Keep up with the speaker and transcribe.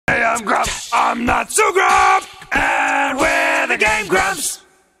am Grumps, I'm not so Grump, and we're the Game Grumps.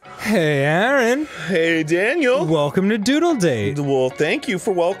 Hey, Aaron. Hey, Daniel. Welcome to Doodle Date. Well, thank you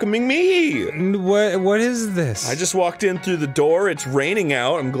for welcoming me. What is this? I just walked in through the door. It's raining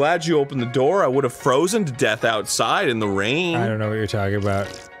out. I'm glad you opened the door. I would have frozen to death outside in the rain. I don't know what you're talking about.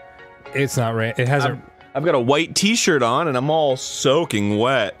 It's not rain. It hasn't. I've got a white t-shirt on and I'm all soaking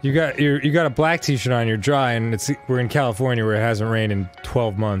wet. You got a black t-shirt on. You're dry, and we're in California where it hasn't rained in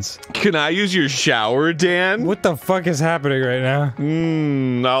 12 months. Can I use your shower, Dan? What the fuck is happening right now?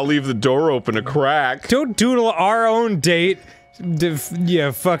 I'll leave the door open a crack. Don't doodle our own date.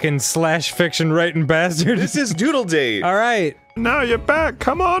 Yeah, fucking slash fiction writing bastard. This is Doodle Date. All right. Now you're back,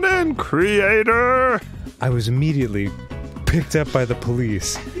 come on in, creator. I was immediately picked up by the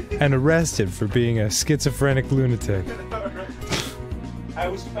police and arrested for being a schizophrenic lunatic. I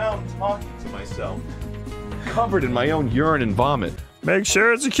was found talking to myself, covered in my own urine and vomit. Make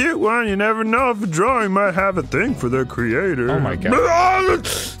sure it's a cute one, you never know if a drawing might have a thing for their creator. Oh my god.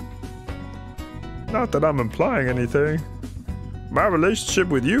 Not that I'm implying anything. My relationship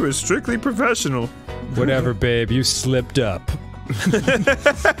with you is strictly professional. Whatever, babe, you slipped up.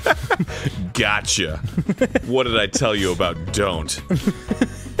 Gotcha. What did I tell you about don't?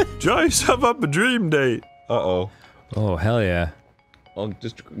 Draw yourself up a dream date. Uh-oh. Oh, hell yeah. Well,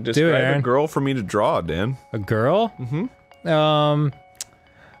 just describe Aaron. a girl for me to draw, Dan. A girl?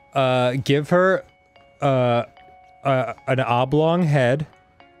 Give her, an oblong head.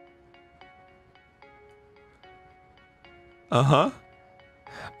 Uh-huh.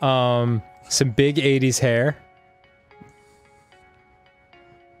 Some big 80s hair.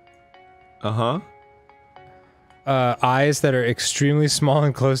 Uh-huh. Eyes that are extremely small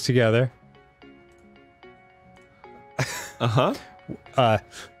and close together. Uh-huh.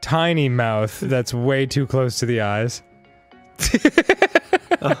 Tiny mouth that's way too close to the eyes.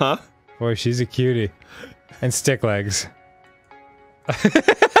 Uh-huh. Boy, she's a cutie. And stick legs.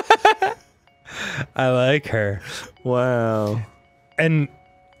 I like her. Wow. And,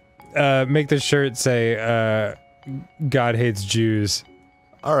 make the shirt say, God hates Jews.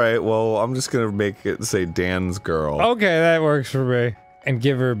 Alright, well, I'm just gonna make it say Dan's girl. Okay, that works for me. And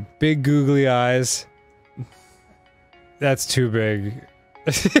give her big googly eyes. That's too big.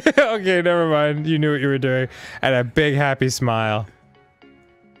 Okay, never mind. You knew what you were doing. And a big happy smile.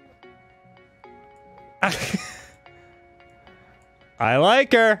 I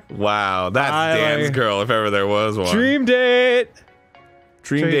like her. Wow, that's Dan's girl if ever there was one. Dream date.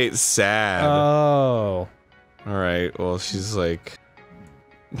 Dream date's sad. Oh. Alright, well, she's like...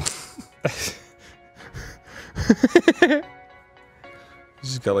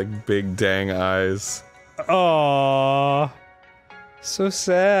 She's got like big dang eyes. Aww. So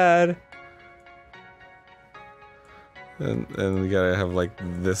sad. And we gotta have like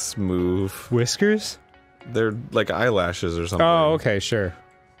this move. Whiskers? They're like eyelashes or something. Oh, okay, sure.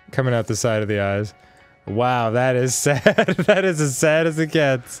 Coming out the side of the eyes. Wow, that is sad. That is as sad as it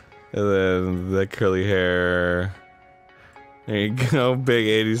gets. And then the curly hair. There you go, big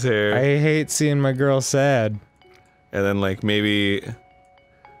 80s hair. I hate seeing my girl sad. And then like maybe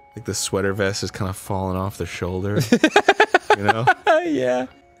like the sweater vest is kind of falling off the shoulder. You know? Yeah.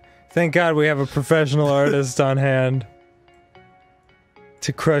 Thank God we have a professional artist on hand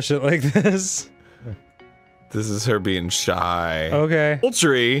to crush it like this. This is her being shy. Okay.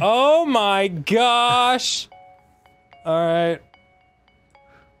 Poultry. Oh my gosh! Alright.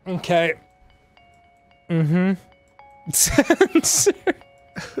 Okay. Mm-hmm.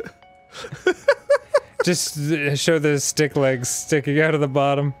 Just show the stick legs sticking out of the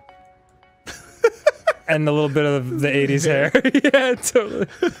bottom. And a little bit of the 80s hair. Yeah, totally.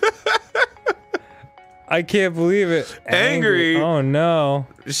 I can't believe it. Angry. Oh no.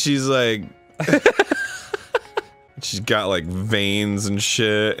 She's like... She's got like veins and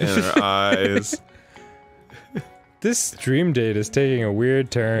shit in her eyes. This dream date is taking a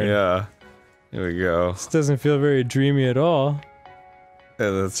weird turn. Yeah. Here we go. This doesn't feel very dreamy at all.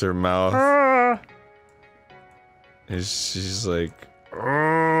 And that's her mouth. Ah. And she's like...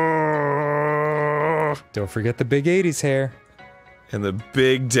 Don't forget the big 80s hair. And the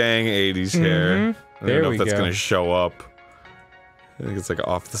big dang 80s hair. I There don't know we if that's go. gonna show up. I think it's like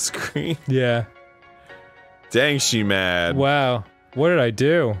off the screen. Yeah. Dang, she mad. Wow. What did I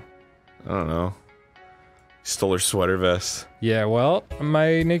do? I don't know. Stole her sweater vest. Yeah, well,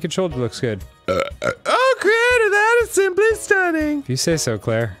 my naked shoulder looks good. Oh, creator, that is simply stunning. If you say so,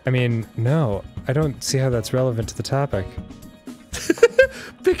 Claire. I mean, no, I don't see how that's relevant to the topic.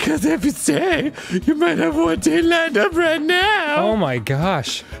 Because if you say, you might have one day lined up right now. Oh my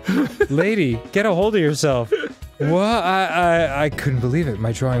gosh. Lady, get a hold of yourself. What? I couldn't believe it.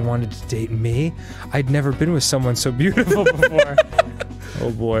 My drawing wanted to date me. I'd never been with someone so beautiful before.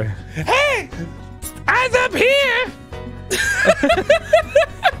 Oh boy. Hey! Eyes up here!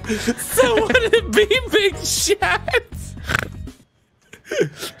 So what would it be, big shots?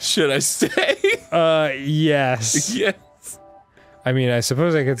 Should I stay? Yes. Yes. I mean, I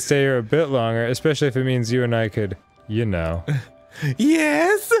suppose I could stay here a bit longer, especially if it means you and I could, you know.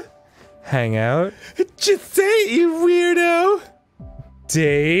 Yes? Hang out? Just say it, you weirdo.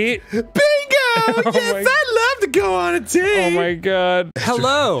 Date? Bingo! Oh Yes, I'd love to go on a date. Oh my god.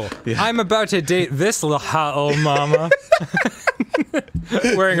 Hello! Yeah. I'm about to date this little hot old mama.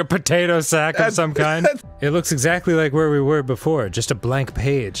 Wearing a potato sack of some kind. It looks exactly like where we were before, just a blank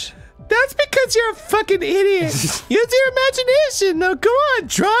page. That's because you're a fucking idiot. Use your imagination. Now go on,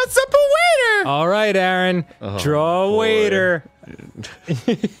 draw us up a waiter. Alright, Aaron. Draw a boy. waiter.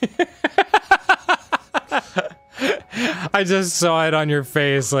 I just saw it on your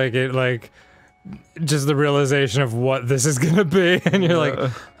face, just the realization of what this is gonna be, and you're like,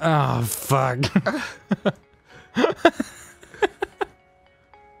 oh, fuck.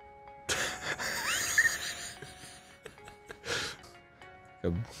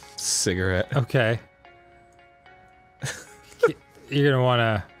 A cigarette. Okay. You're gonna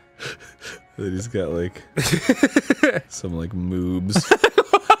wanna... Then he's got like some like moobs.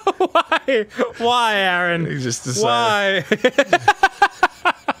 Why? Why, Aaron? He just decided.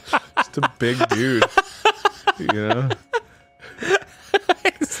 Why? Just a big dude. You know?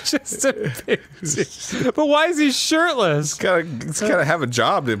 It's just a big dude. But why is he shirtless? He's gotta have a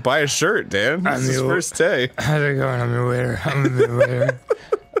job to buy a shirt, Dan. It's his first day. How's it going? I'm your waiter. I'm your waiter.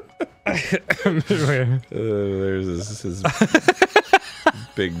 I'm your waiter. There's his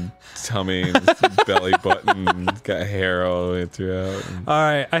big tummy and his belly button. And he's got hair all the way throughout.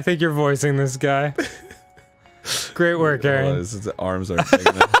 Alright, I think you're voicing this guy. Great work, Aaron. His arms aren't big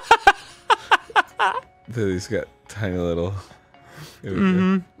enough. He's got tiny little...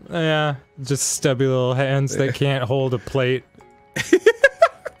 Yeah, just stubby little hands that can't hold a plate.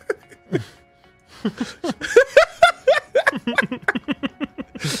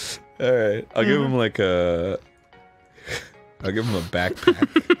 Alright, I'll give him like a... I'll give him a backpack.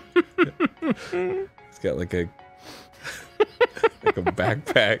 He's got like a... like a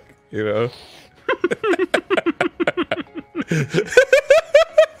backpack, you know?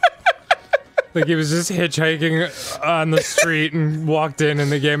 Like he was just hitchhiking on the street and walked in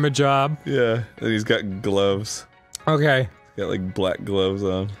and they gave him a job. Yeah, and he's got gloves. Okay. He's got like black gloves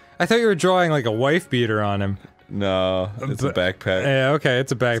on. I thought you were drawing like a wife beater on him. No, it's a backpack. Yeah, okay,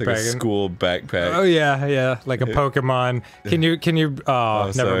 it's a backpack. It's like a school backpack. Oh yeah, yeah, like a Pokemon. Can you,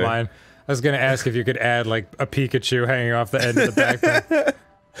 oh, never sorry. mind. I was gonna ask if you could add like a Pikachu hanging off the end of the backpack.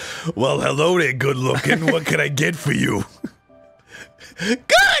 Well, hello there, good looking. What can I get for you? Good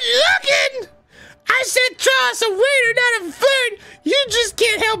looking! I said draw us a waiter, not a flirt! You just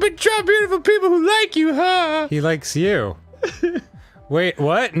can't help but draw beautiful people who like you, huh? He likes you. Wait,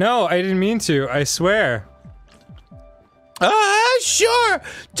 what? No, I didn't mean to, I swear. Sure!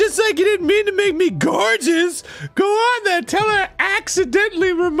 Just like you didn't mean to make me gorgeous! Go on then, tell our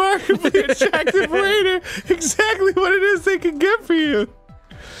accidentally remarkably attractive waiter exactly what it is they can get for you!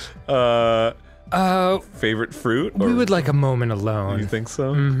 Favorite fruit? We would like a moment alone. You think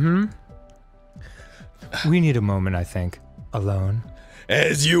so? Mm-hmm. We need a moment, I think. Alone.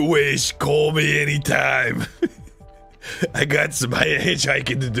 As you wish, call me anytime. I got some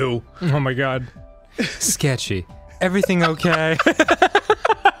hitchhiking to do. Oh my god. Sketchy. Everything okay?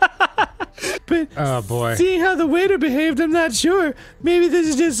 But oh boy. seeing how the waiter behaved, I'm not sure. Maybe this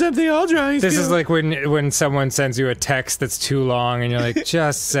is just something all drawings This do. is like when someone sends you a text that's too long and you're like,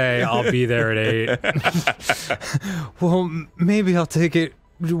 just say I'll be there at 8. Well, maybe I'll take it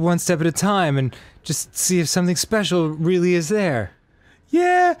one step at a time and just see if something special really is there.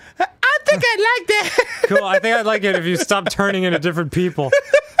 Yeah, I think I like that. Cool, I think I'd like it if you stopped turning into different people.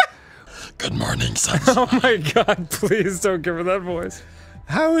 Good morning, sunshine. Oh my god, please don't give her that voice.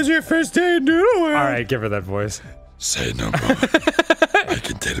 How was your first day in Doodle World? Alright, give her that voice. Say no more. I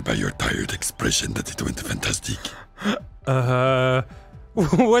can tell by your tired expression that it went fantastic.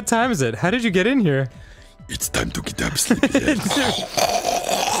 What time is it? How did you get in here? It's time to get up, sleepyhead.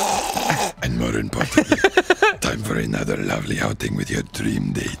 And more importantly, time for another lovely outing with your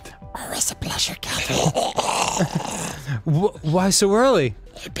dream date. Always a pleasure, Catherine. Why so early?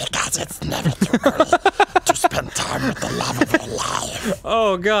 Because it's never too early to spend time with the love of your life.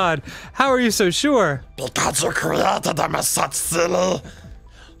 Oh god, how are you so sure? Because you created them as such, silly.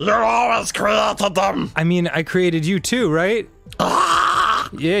 You always created them. I mean, I created you too, right? Ah!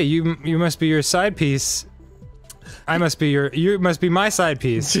 Yeah, you must be your side piece. I must be you must be my side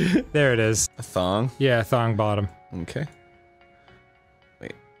piece. There it is. A thong? Yeah, thong bottom. Okay.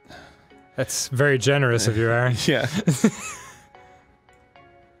 Wait. That's very generous of you, Aaron. Yeah.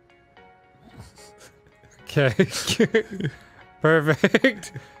 Okay.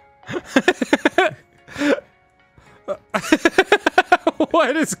 Perfect.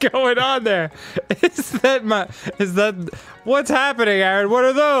 What is going on there? Is that what's happening, Aaron? What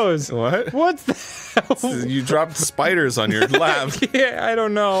are those? What? What's that? You dropped spiders on your lap. Yeah, I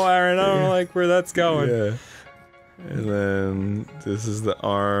don't know, Aaron. I don't like where that's going. Yeah. And then this is the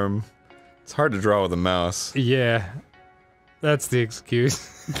arm. It's hard to draw with a mouse. Yeah. That's the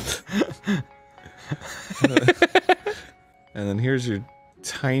excuse. And then here's your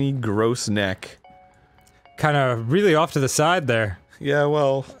tiny, gross neck. Kind of really off to the side there. Yeah,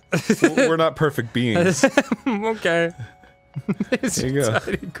 well, we're not perfect beings. Okay. There you go.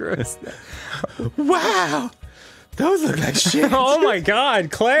 Tiny gross. Wow! Those look like shit. Oh my god,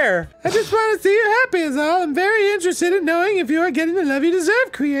 Claire! I just want to see you happy is all. I'm very interested in knowing if you are getting the love you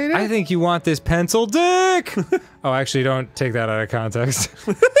deserve, creator. I think you want this pencil dick! Oh, actually, don't take that out of context.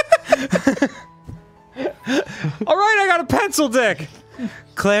 Alright, I got a pencil dick!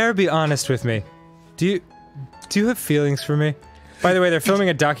 Claire, be honest with me. Do you have feelings for me? By the way, they're filming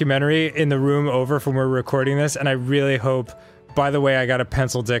a documentary in the room over from where we're recording this, and I really hope, by the way, I got a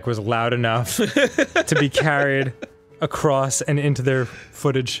pencil dick was loud enough to be carried across and into their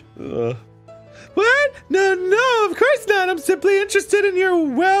footage. What? No, of course not. I'm simply interested in your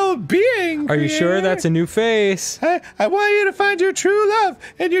well-being. Are you sure that's a new face? I want you to find your true love,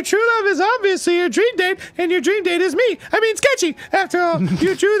 and your true love is obviously your dream date, and your dream date is me. I mean, Sketchy. After all,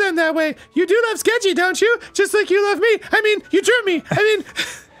 you drew them that way. You do love Sketchy, don't you? Just like you love me. I mean, you drew me. I mean...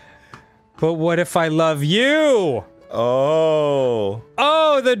 But what if I love you? Oh.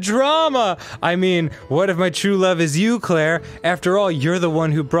 Oh, the drama! I mean, what if my true love is you, Claire? After all, you're the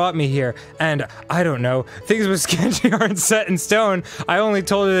one who brought me here. And, I don't know, things with Sketchy aren't set in stone. I only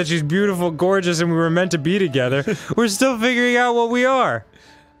told her that she's beautiful, gorgeous, and we were meant to be together. We're still figuring out what we are.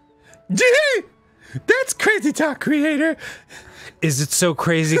 That's crazy talk, creator. Is it so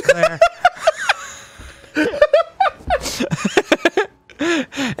crazy, Claire?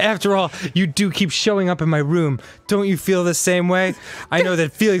 After all, you do keep showing up in my room. Don't you feel the same way? I know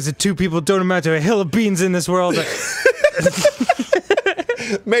that feelings of two people don't amount to a hill of beans in this world.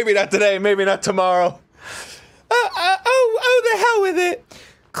 Maybe not today, maybe not tomorrow. Oh, the hell with it.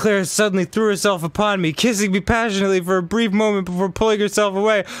 Claire suddenly threw herself upon me, kissing me passionately for a brief moment before pulling herself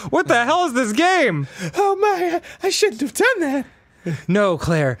away. What the hell is this game? Oh my, I shouldn't have done that. No,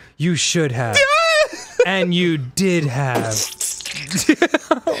 Claire, you should have. And you did have.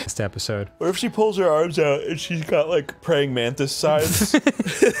 Last episode. What if she pulls her arms out and she's got like praying mantis signs?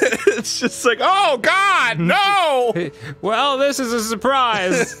 It's just like, oh God, no! Well, this is a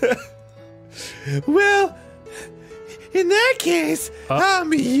surprise. Well, in that case,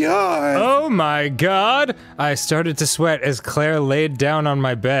 I'm yours. Oh my god! I started to sweat as Claire laid down on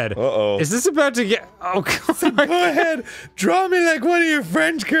my bed. Uh-oh. Is this about to get— oh god. Go ahead, draw me like one of your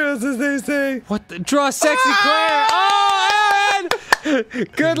French girls, as they say. What the— draw sexy Claire! Oh, Aaron!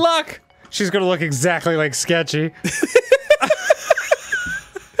 Good luck! She's gonna look exactly like Sketchy.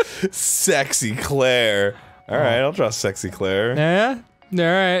 Sexy Claire. Alright, I'll draw sexy Claire. Yeah?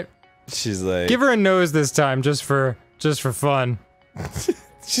 Alright. She's like... Give her a nose this time, just for fun.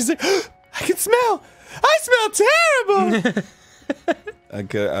 She's like, I can smell! I smell terrible!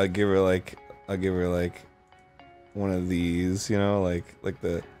 I'll give her like one of these, you know, like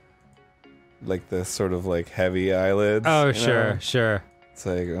the sort of like heavy eyelids. Oh, you sure, know? sure. It's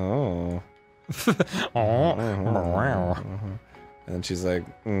like, oh. And she's like,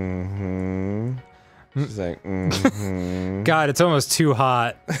 mm-hmm. She's like, mm-hmm. God, it's almost too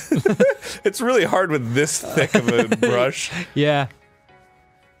hot. It's really hard with this thick of a brush. Yeah.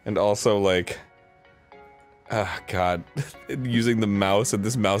 And also like, oh God, using the mouse, and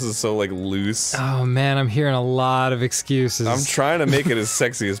this mouse is so like loose. Oh man, I'm hearing a lot of excuses. I'm trying to make it as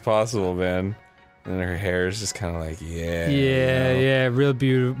sexy as possible, man. And her hair is just kind of like, yeah. Yeah, you know? yeah, real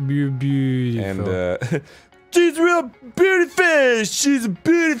beautiful. And she's a real beauty fish. She's a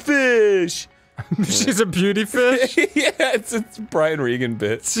beauty fish. She's a beauty fish? Yeah, it's Brian Regan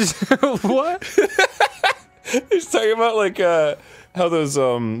bits. What? He's talking about like how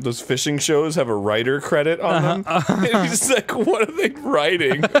those fishing shows have a writer credit on them. And he's like, what are they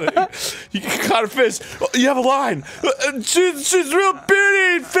writing? Like, you caught a fish. Oh, you have a line. She's a real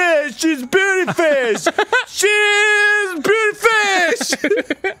beauty fish. She's a beauty fish. She's a beauty fish.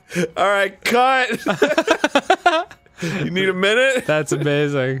 All right, cut. You need a minute? That's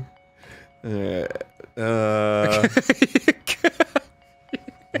amazing. I'm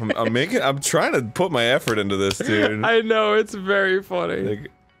trying to put my effort into this, dude. I know, it's very funny.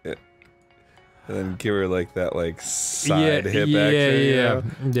 Like, and then give her like that side hip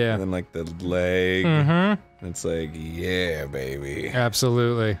action, yeah. and then like the leg. And it's like, yeah, baby.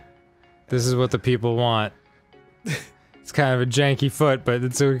 Absolutely. This is what the people want. It's kind of a janky foot, but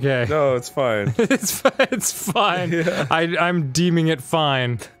it's okay. No, it's fine. It's fine. Yeah. I'm deeming it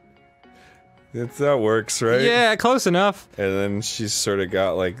fine. That works, right? Yeah, close enough. And then she's sort of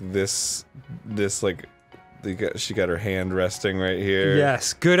got like this like, she got her hand resting right here.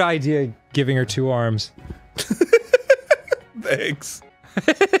 Yes, good idea giving her 2 arms. Thanks.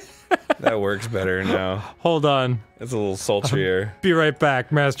 That works better now. Hold on. It's a little sultrier. Be right back,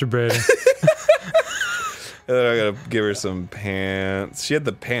 masturbating. And then I gotta give her some pants. She had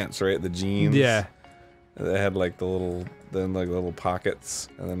the pants, right? The jeans. Yeah. They had like the little pockets,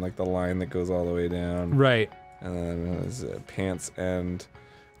 and then like the line that goes all the way down. Right. And then it was pants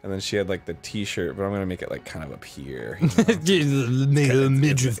and then she had like the t-shirt, but I'm gonna make it like kind of up here. You know? Make a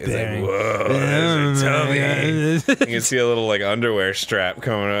midriff It's like, whoa, there's a tummy. You can see a little like underwear strap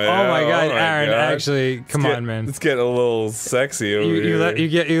coming out. Oh my god, Aaron, actually, come on, man. It's getting a little sexy over here.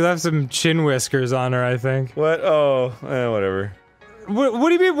 You left some chin whiskers on her, I think. What? Oh, whatever. What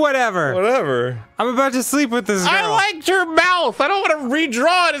do you mean, whatever? Whatever. I'm about to sleep with this girl. I liked your mouth. I don't want to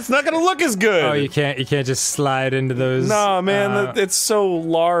redraw it. It's not gonna look as good. Oh, you can't just slide into those. No, man, it's so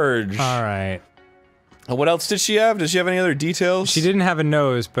large. All right. What else did she have? Did she have any other details? She didn't have a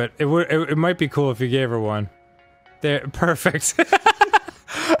nose, but it might be cool if you gave her one. There, perfect.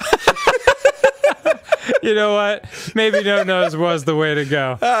 You know what? Maybe no nose was the way to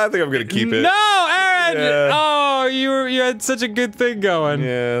go. I think I'm gonna keep it. No, Aaron! Yeah. Oh, you had such a good thing going.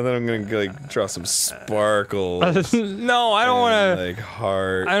 Yeah, then I'm gonna like draw some sparkles. No, I don't want to. Like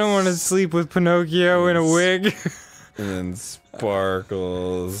hearts. I don't want to sleep with Pinocchio in a wig. And then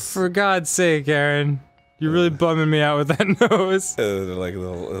sparkles. For God's sake, Aaron, you're really bumming me out with that nose. And then like it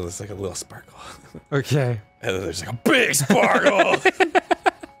was like a little sparkle. Okay. And then there's like a big sparkle.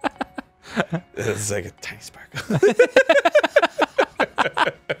 It's like a tiny sparkle.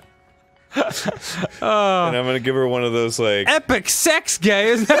 And I'm gonna give her one of those like Epic sex gay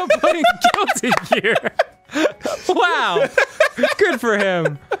is now playing Guilty Gear. Wow, good for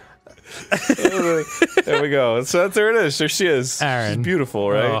him. There we go. So there it is. There she is. Aaron. She's beautiful,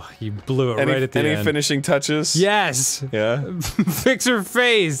 right? Oh, you blew it right at the end. Any finishing touches? Yes. Yeah. Fix her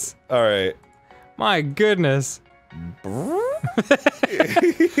face. All right. My goodness. You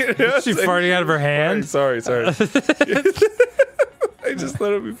know, She farting out of her hand. Sorry. I just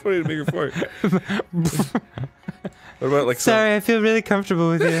thought it'd be funny to make her fart. What about like Sorry, I feel really comfortable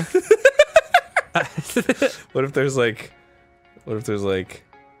with you. What if there's like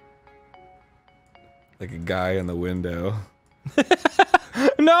a guy in the window?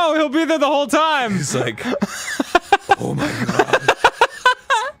 No, he'll be there the whole time. He's like, oh my god.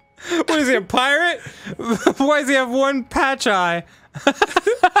 What is he, a pirate? Why does he have one patch eye?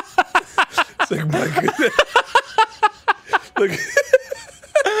 It's like, my goodness. Look.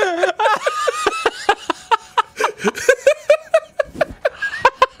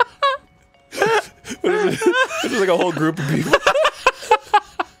 What is it? It's like a whole group of people.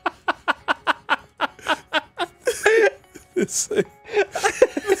 It's like,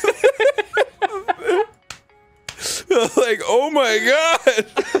 like, oh my god.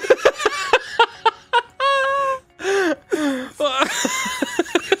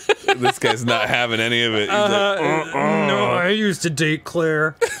 This guy's not having any of it. He's like, No, I used to date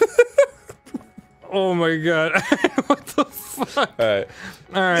Claire. Oh my god. What the fuck? Alright,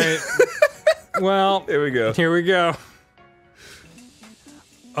 Alright. Well, here we go. here we go.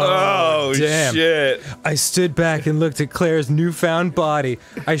 Oh, damn. shit. I stood back and looked at Claire's newfound body.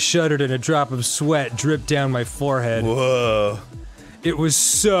 I shuddered and a drop of sweat dripped down my forehead. Whoa. It was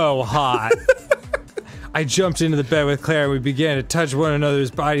so hot. I jumped into the bed with Claire and we began to touch one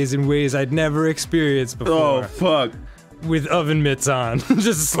another's bodies in ways I'd never experienced before. Oh, fuck. With oven mitts on.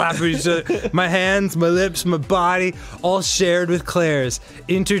 Just slapping each other. My hands, my lips, my body, all shared with Claire's.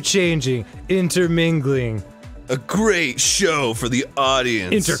 Interchanging, intermingling. A great show for the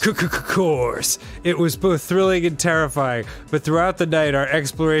audience. Intercourse. It was both thrilling and terrifying, but throughout the night our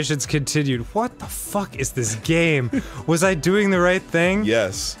explorations continued. What the fuck is this game? Was I doing the right thing?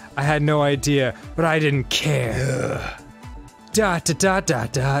 Yes. I had no idea, but I didn't care. Dot, dot, dot,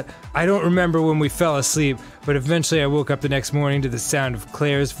 dot, dot. I don't remember when we fell asleep, but eventually I woke up the next morning to the sound of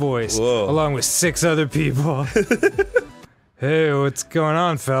Claire's voice, Whoa. along with 6 other people. Hey, what's going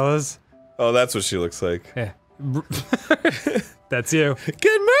on, fellas? Oh, that's what she looks like. Yeah. That's you.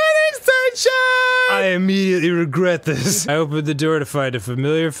 Good morning, sunshine! I immediately regret this. I opened the door to find a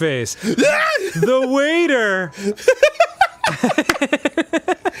familiar face. The waiter!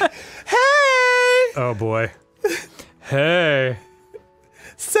 Hey! Oh boy. Hey.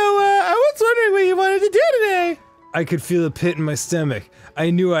 So, I was wondering what you wanted to do today. I could feel a pit in my stomach. I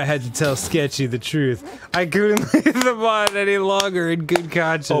knew I had to tell Sketchy the truth. I couldn't leave them on any longer in good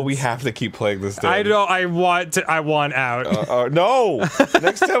conscience. Oh, we have to keep playing this. I know. I want out. No.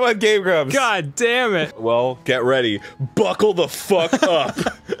 Next time on Game Grumps. God damn it. Well, get ready. Buckle the fuck up.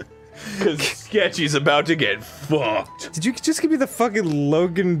 Because Sketchy's about to get fucked. Did you just give me the fucking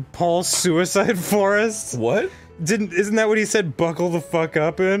Logan Paul suicide forest? What? Isn't that what he said? Buckle the fuck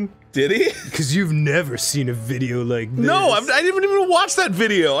up in? Did he? Because you've never seen a video like this. No, I didn't even watch that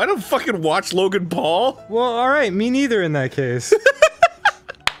video. I don't fucking watch Logan Paul. Well, alright, me neither in that case.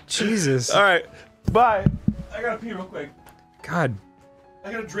 Jesus. Alright, bye. I gotta pee real quick. God.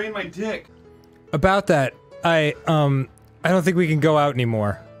 I gotta drain my dick. About that, I don't think we can go out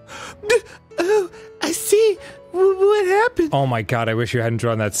anymore. Oh, I see. What happened? Oh my god, I wish you hadn't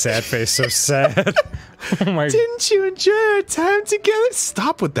drawn that sad face so sad. Oh my. Didn't you enjoy our time together?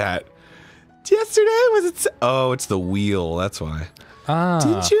 Stop with that. Yesterday, was it? Oh, it's the wheel. That's why. Ah.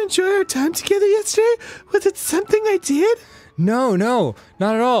 Didn't you enjoy our time together yesterday? Was it something I did? No, not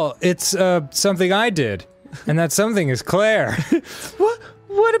at all. It's something I did, and that something is Claire.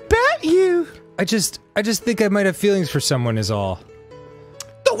 What about you? I just think I might have feelings for someone is all.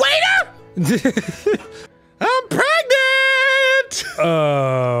 The waiter! I'm pregnant!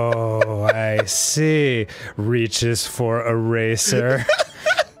 Oh, I see. Reaches for eraser.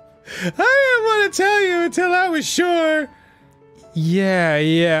 I didn't want to tell you until I was sure. Yeah,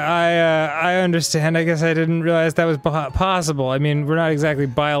 I understand. I guess I didn't realize that was possible. I mean, we're not exactly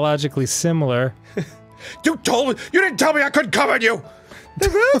biologically similar. You didn't tell me I couldn't come on you! The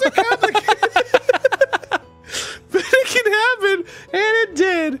rules are complicated. But it can happen, and it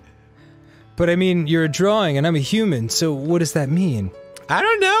did. But I mean, you're a drawing and I'm a human, so what does that mean? I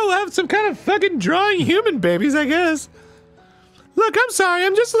don't know, we'll have some kind of fucking drawing human babies, I guess. Look, I'm sorry,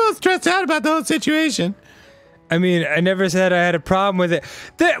 I'm just a little stressed out about the whole situation. I mean, I never said I had a problem with it.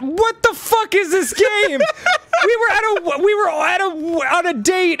 What the fuck is this game? we were on a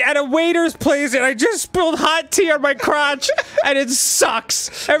date at a waiter's place and I just spilled hot tea on my crotch and it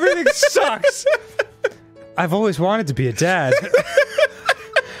sucks. Everything sucks. I've always wanted to be a dad.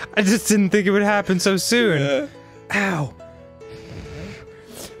 I just didn't think it would happen so soon. Yeah. Ow.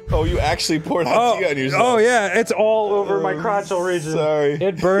 Oh, you actually poured hot tea on yourself. Oh yeah, it's all over my crotchal region. Sorry.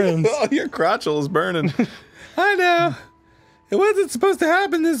 It burns. Oh, your crotchal is burning. I know. It wasn't supposed to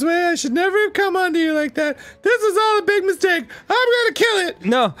happen this way. I should never have come onto you like that. This was all a big mistake. I'm gonna kill it.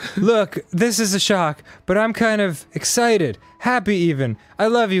 No, look, this is a shock, but I'm kind of excited, happy even. I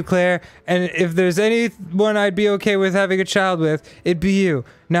love you, Claire, and if there's anyone I'd be okay with having a child with, it'd be you.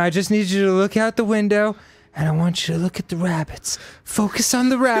 Now I just need you to look out the window, and I want you to look at the rabbits. Focus on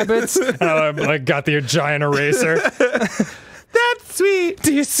the rabbits. I like got the giant eraser. That's sweet.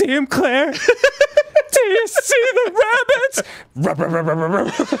 Do you see him, Claire? Do you see the rabbits?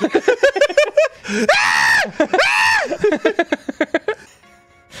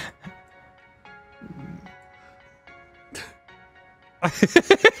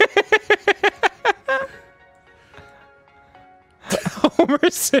 Homer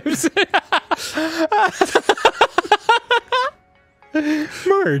Simpson.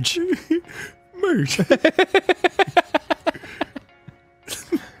 Merge. Merge.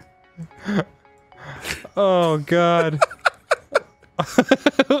 Oh god.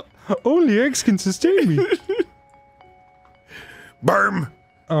 Only eggs can sustain me. Burm!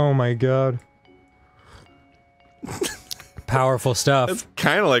 Oh my god. Powerful stuff. That's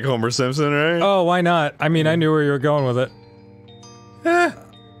kind of like Homer Simpson, right? Oh, why not? I mean, I knew where you were going with it.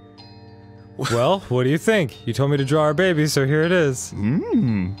 Well, what do you think? You told me to draw our baby, so here it is.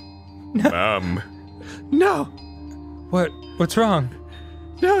 No. What's wrong?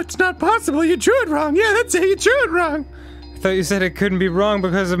 No, it's not possible. You drew it wrong. Yeah, that's it. You drew it wrong. I thought you said it couldn't be wrong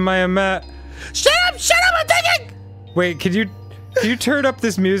because of my Shut up! Shut up! I'm thinking! Wait, can you turn up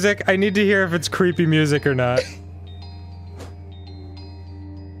this music? I need to hear if it's creepy music or not.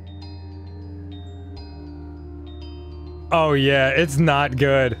 Oh yeah, it's not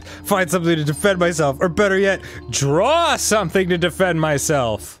good. Find something to defend myself, or better yet, draw something to defend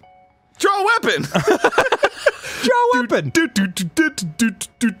myself. Draw a weapon! Draw a weapon! Draw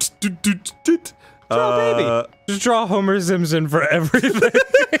a baby! Just draw Homer Simpson for everything.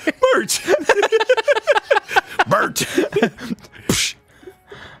 Merch! Bert!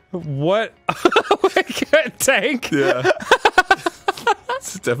 What? Like a tank? Yeah.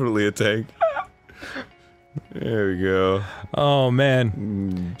 It's definitely a tank. There we go. Oh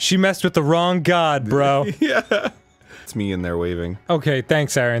man, she messed with the wrong god, bro. Yeah. It's me in there waving. Okay,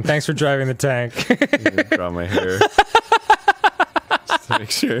 thanks, Aaron. Thanks for driving the tank. Draw my hair. Just to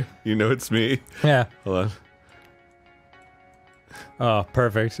make sure you know it's me. Yeah. Hold on. Oh,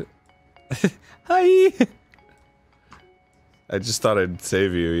 perfect. Hi. I just thought I'd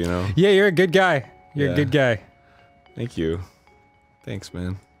save you, you know? Yeah, you're a good guy. You're a good guy. Thank you. Thanks,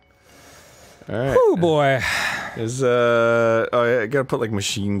 man. Alright. Oh boy. Is oh yeah, I gotta put like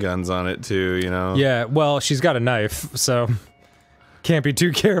machine guns on it too, you know? Yeah, well, she's got a knife, so can't be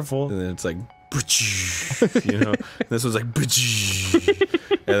too careful. And then it's like, you know? This one's like,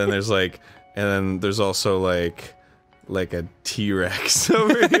 and then there's like, and then there's also like a T-Rex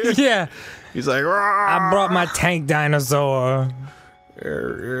over here. Yeah. He's like, I brought my tank dinosaur.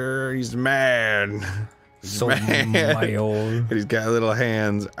 He's mad. So mild. And he's got little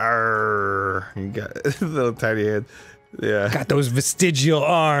hands. Arr. He got little tiny hands. Yeah. Got those vestigial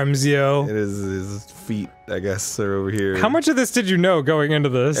arms, yo. And his feet, I guess, are over here. How much of this did you know going into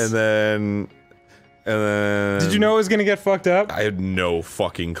this? And then... Did you know it was gonna get fucked up? I had no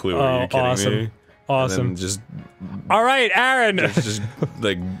fucking clue. Are you kidding awesome. me? Awesome. And then just... Alright, Aaron! just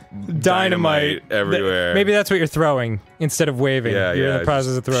like, dynamite everywhere. Maybe that's what you're throwing, instead of waving. Yeah, you're yeah, in the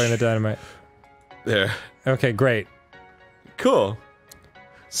process of throwing the dynamite. There. Okay, great. Cool.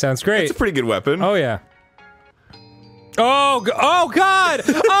 Sounds great. It's a pretty good weapon. Oh, yeah. Oh, oh God!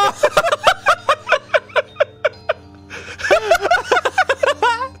 Oh!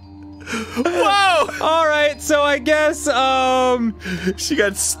 Whoa! Alright, so I guess, She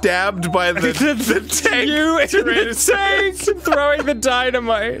got stabbed by the tank. you in the tank throwing the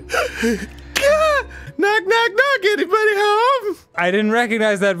dynamite. Knock, knock, knock, anybody home? I didn't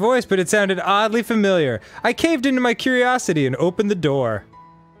recognize that voice, but it sounded oddly familiar. I caved into my curiosity and opened the door.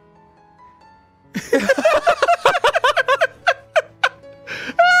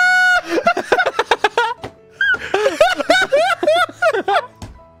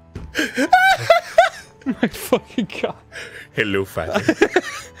 My fucking God. Hello, father.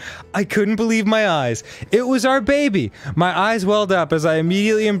 I couldn't believe my eyes. It was our baby. My eyes welled up as I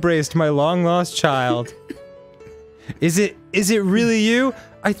immediately embraced my long-lost child. Is it really you?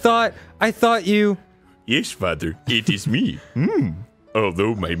 I thought you... Yes, father, it is me.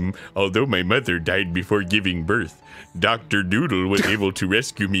 Although my mother died before giving birth, Dr. Doodle was able to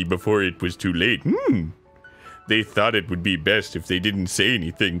rescue me before it was too late. They thought it would be best if they didn't say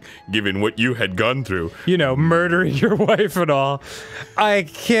anything, given what you had gone through. You know, murdering your wife and all. I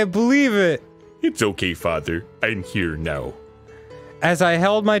can't believe it. It's okay, father. I'm here now. As I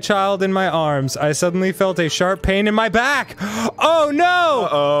held my child in my arms, I suddenly felt a sharp pain in my back. Oh no!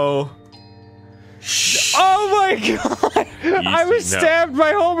 Oh. Oh my God! I was now. stabbed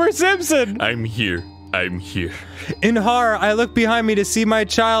by Homer Simpson! I'm here. I'm here. In horror, I looked behind me to see my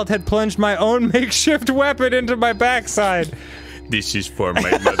child had plunged my own makeshift weapon into my backside. This is for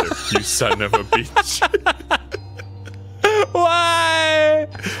my mother, you son of a bitch. Why?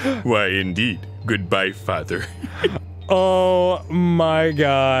 Why, indeed. Goodbye, father. Oh my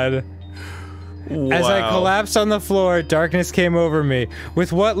God. As I collapsed on the floor, darkness came over me.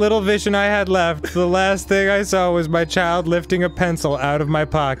 With what little vision I had left, the last thing I saw was my child lifting a pencil out of my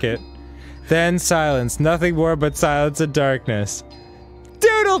pocket. Then silence, nothing more but silence and darkness.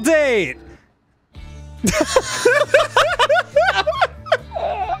 Doodle date!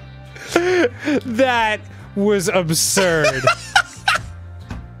 That was absurd.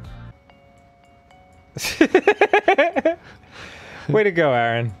 Way to go,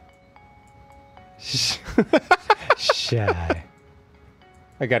 Aaron. Shy.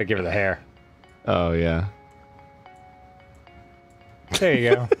 I gotta give her the hair. Oh, yeah. There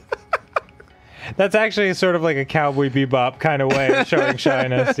you go. That's actually sort of like a Cowboy Bebop kind of way of showing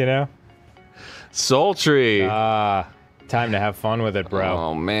shyness, you know? Sultry. Ah, time to have fun with it, bro.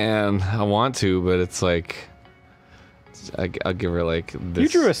 Oh, man. I want to, but it's like... I'll give her like this. You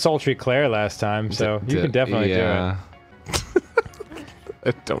drew a sultry Claire last time, so you can definitely do it.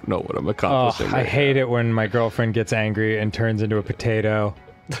 I don't know what I'm accomplishing. I hate it when my girlfriend gets angry and turns into a potato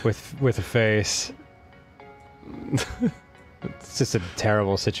with a face. It's just a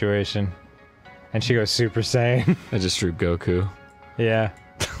terrible situation. And she goes Super Saiyan. I just drew Goku. Yeah.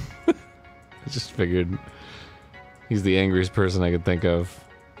 I just figured he's the angriest person I could think of.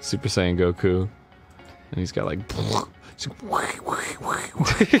 Super Saiyan Goku. And he's got like...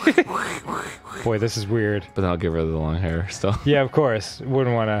 Boy, this is weird. But then I'll give her the long hair still. Yeah, of course.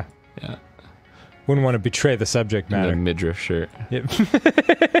 Wouldn't want to... Yeah. Wouldn't want to betray the subject matter. And a midriff shirt. Yep.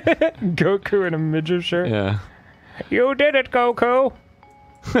 Goku in a midriff shirt? Yeah. You did it, Goku!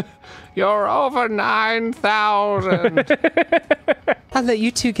 You're over 9,000. I'll let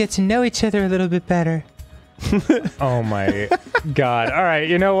you two get to know each other a little bit better. Oh my god. Alright,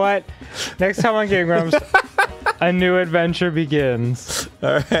 you know what? Next time on Game Grumps, a new adventure begins.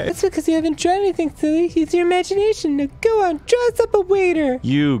 Alright. That's because you haven't drawn anything, silly. Use your imagination. Now go on, draw us up a waiter.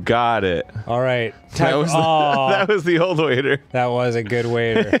 You got it. Alright. That was the old waiter. That was a good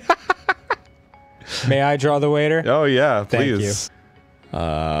waiter. May I draw the waiter? Oh yeah, Thank please.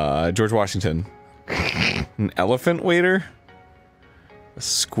 George Washington. An elephant waiter? A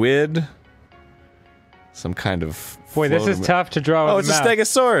squid? Some kind of Boy, this is tough to draw with Oh, it's a mouth.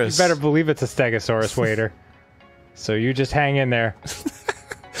 stegosaurus. You better believe it's a stegosaurus waiter. So you just hang in there.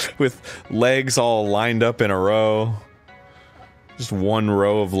 With legs all lined up in a row. Just one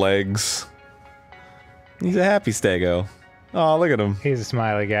row of legs. He's a happy stego. Oh, look at him. He's a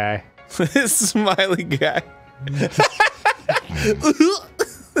smiley guy. This smiley guy.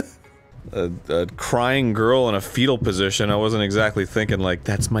 A crying girl in a fetal position. I wasn't exactly thinking like,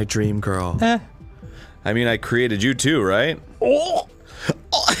 that's my dream girl. I mean, I created you too, right?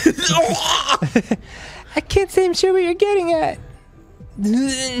 I can't say I'm sure what you're getting at.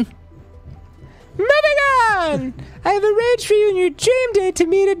 Moving on! I have arranged for you and your dream date to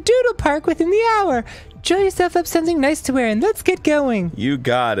meet at Doodle Park within the hour. Draw yourself up something nice to wear and let's get going. You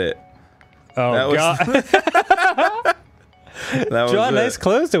got it. Oh, That was- God. That was Draw it. nice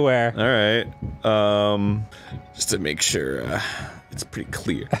clothes to wear. All right. Just to make sure it's pretty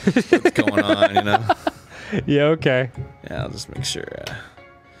clear what's going on, you know? Yeah, okay. Yeah, I'll just make sure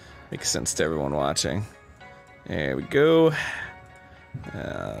makes sense to everyone watching. There we go.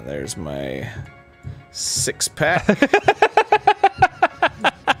 There's my 6-pack.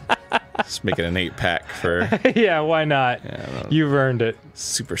 Just make it an 8-pack for Yeah, why not? You've earned it.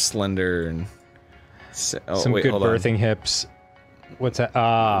 super slender and Some wait, good hold on. birthing hips. What's that?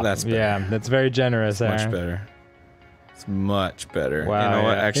 Ah, That's better. yeah, that's very generous, Much Aaron. better. It's much better. Wow, you know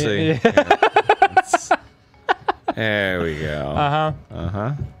what? yeah. Actually, Yeah. there we go.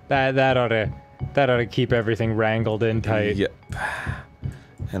 Uh-huh. That ought to keep everything wrangled in tight. Yep.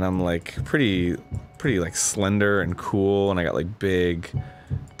 And I'm like pretty like slender and cool, and I got like big,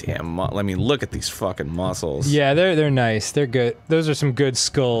 damn. I mean, look at these fucking muscles. Yeah, they're nice. They're good. Those are some good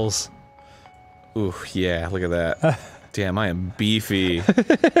skulls. Ooh, yeah. Look at that. Damn, I am beefy.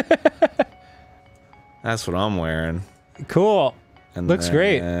 That's what I'm wearing. Cool. And Looks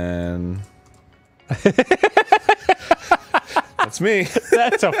great. And that's me.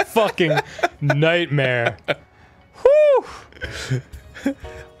 That's a fucking nightmare. Whew.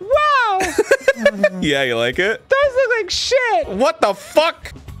 Wow. Yeah, you like it? Those look like shit. What the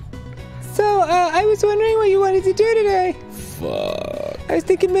fuck? So, I was wondering what you wanted to do today. Fuck. I was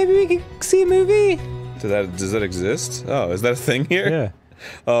thinking maybe we could see a movie. Does that exist? Oh, is that a thing here? Yeah.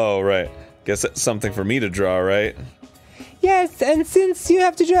 Oh, right. Guess that's something for me to draw, right? Yes, and since you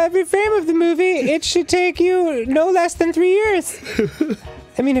have to draw every frame of the movie, it should take you no less than 3 years.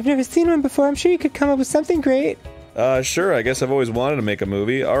 I mean, I've never seen one before. I'm sure you could come up with something great. Sure. I guess I've always wanted to make a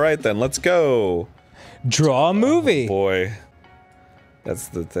movie. All right, then. Let's go. Draw a movie. Boy. That's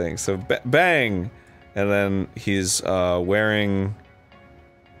the thing. So, bang! And then he's, wearing,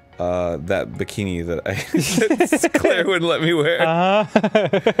 that bikini that that Claire wouldn't let me wear.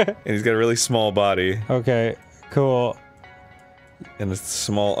 And he's got a really small body. Okay, cool. And a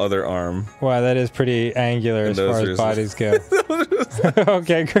small other arm. Wow, that is pretty angular as those far are- as bodies go.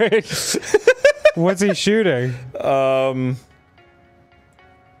 Okay, great. What's he shooting?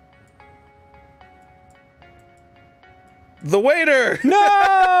 The waiter!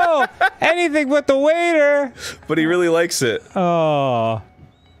 No! Anything but the waiter! But he really likes it. Oh.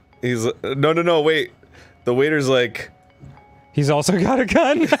 He's no, wait. The waiter's like, He's also got a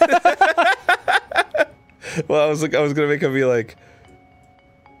gun? well, I was gonna make him be like,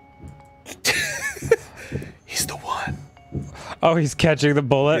 he's the one. Oh, he's catching the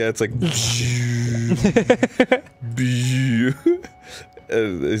bullet? Yeah, it's like,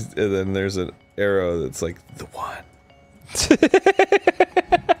 and then there's an arrow that's like, the one.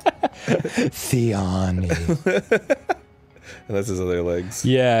 Theon. And that's his other legs.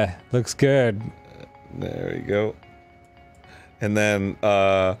 Yeah, looks good. There we go. And then,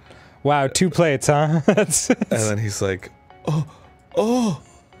 Wow, 2 plates, huh? That's, and then he's like, oh, oh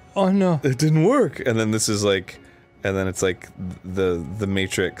no. it didn't work. And then this is like, and then it's like the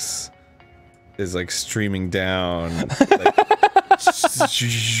Matrix is like streaming down, like,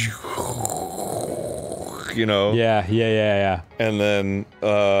 you know. Yeah. And then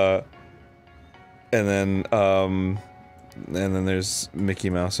there's Mickey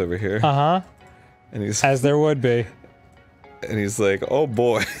Mouse over here, Uh-huh. and he's As there would be. And he's like, oh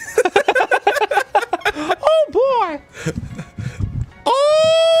boy. Oh boy! Oh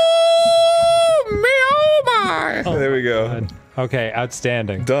my! There we go. God. Okay,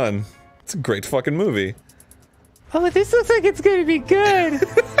 outstanding. Done. It's a great fucking movie. Oh, this looks like it's gonna be good.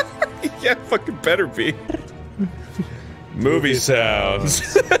 Yeah, fucking better be. Movie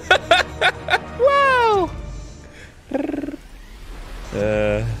sounds. Wow!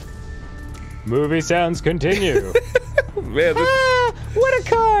 Movie sounds continue. Man, this What a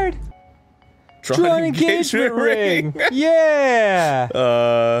card! Draw an engagement ring! Yeah!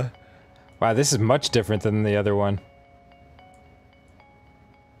 Wow, this is much different than the other one.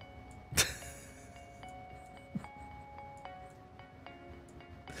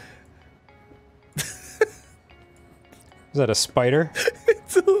 Is that a spider?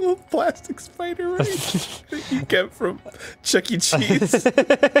 It's a little plastic spider ring that you get from Chuck E. Cheese.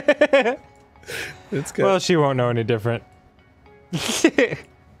 It's got, Well, she won't know any different.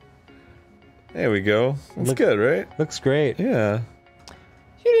 there we go. That's good, right? Looks great. Yeah.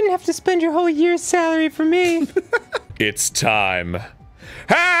 You didn't have to spend your whole year's salary for me. It's time.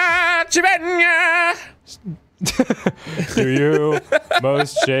 Ha-chibenya! Do you,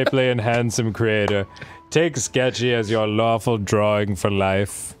 most shapely and handsome creator, take Sketchy as your lawful drawing for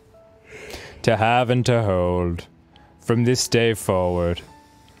life, to have and to hold, from this day forward,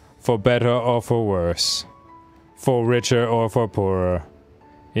 for better or for worse, for richer or for poorer,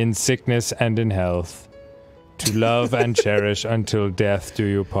 in sickness and in health, to love and cherish until death do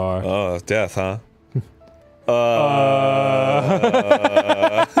you part. Oh, death, huh?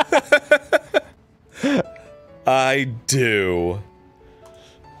 I do.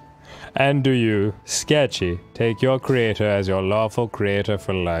 And do you, Sketchy, take your creator as your lawful creator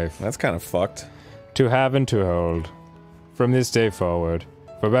for life, That's kind of fucked. to have and to hold, from this day forward,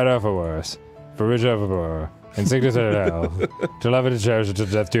 for better or for worse, for richer or for poorer, in sickness or in health, to love and to cherish until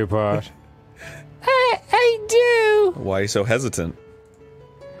death do you part. I do! Why are you so hesitant?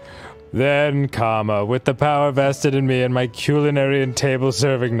 Then, comma, with the power vested in me and my culinary and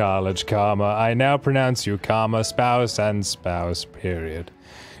table-serving knowledge, comma, I now pronounce you, comma, spouse and spouse, period.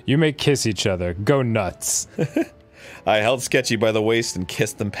 You may kiss each other. Go nuts. I held Sketchy by the waist and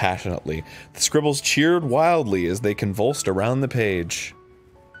kissed them passionately. The scribbles cheered wildly as they convulsed around the page.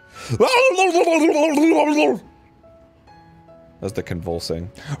 That's the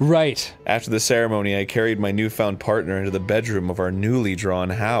convulsing. Right. After the ceremony, I carried my newfound partner into the bedroom of our newly drawn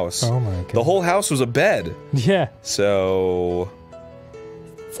house. Oh my god. The whole house was a bed. Yeah. So...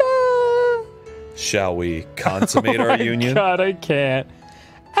 shall we consummate our union? God, I can't.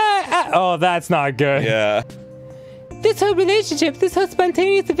 Oh, that's not good. Yeah. This whole relationship, this whole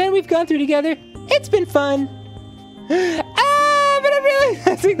spontaneous event we've gone through together, it's been fun. But I'm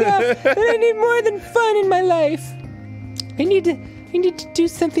realizing now that I need more than fun in my life. I need to do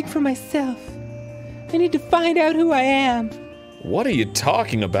something for myself. I need to find out who I am. What are you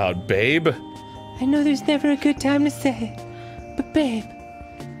talking about, babe? I know there's never a good time to say it, but babe,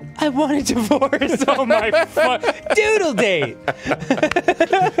 I want a divorce. Oh my fuck. Doodle date.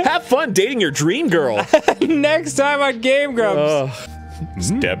 Have fun dating your dream girl. Next time on Game Grumps.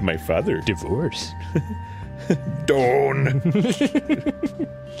 Stab my father. Divorce. Don't.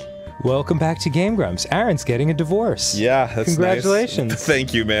 Welcome back to Game Grumps. Aaron's getting a divorce. Yeah, that's Congratulations. Nice.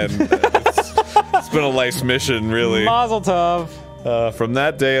 Thank you, man. It's been a life's mission, really. Mazel tov. From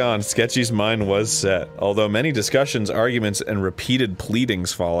that day on, Sketchy's mind was set. Although many discussions, arguments, and repeated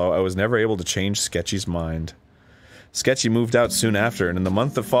pleadings follow, I was never able to change Sketchy's mind. Sketchy moved out soon after, and in the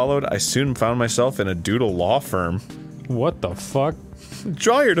month that followed, I soon found myself in a Doodle law firm. What the fuck?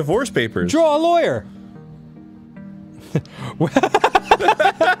 Draw your divorce papers. Draw a lawyer.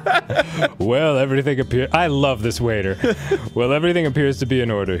 Well, everything appears. I love this waiter. Well, everything appears to be in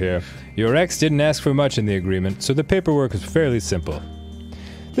order here. Your ex didn't ask for much in the agreement, so the paperwork is fairly simple.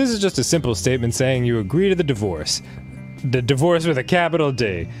 This is just a simple statement saying you agree to the divorce. The divorce with a capital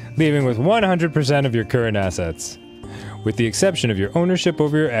D, leaving with 100% of your current assets. With the exception of your ownership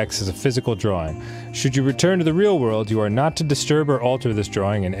over your ex as a physical drawing. Should you return to the real world, you are not to disturb or alter this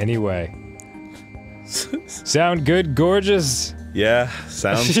drawing in any way. Sound good, gorgeous? Yeah,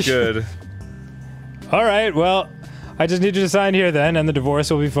 sounds good. Alright, well, I just need you to sign here then, and the divorce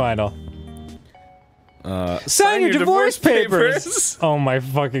will be final. Sign your divorce papers! Oh my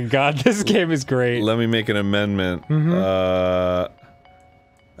fucking god, this game is great. Let me make an amendment. A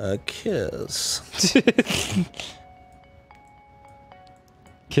kiss.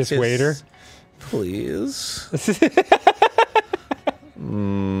 Kiss waiter. Please.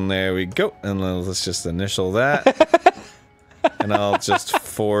 There we go. And then let's just initial that. And I'll just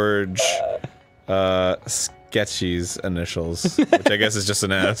forge Sketchy's initials, which I guess is just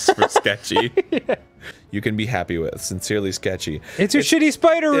an S for sketchy. Yeah. You can be happy with. Sincerely, Sketchy. It's your shitty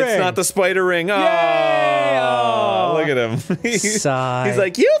spider ring! It's not the spider ring. Oh, look at him. He's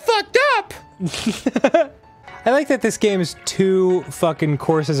like, you fucked up! I like that this game's 2 fucking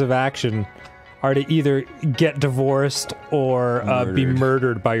courses of action are to either get divorced or be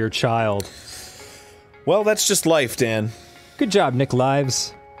murdered by your child. Well, that's just life, Dan. Good job, Nick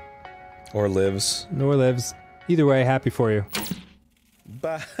Lives. Or lives. Nor lives. Either way, happy for you.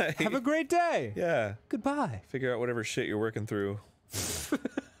 Bye. Have a great day. Yeah. Goodbye. Figure out whatever shit you're working through.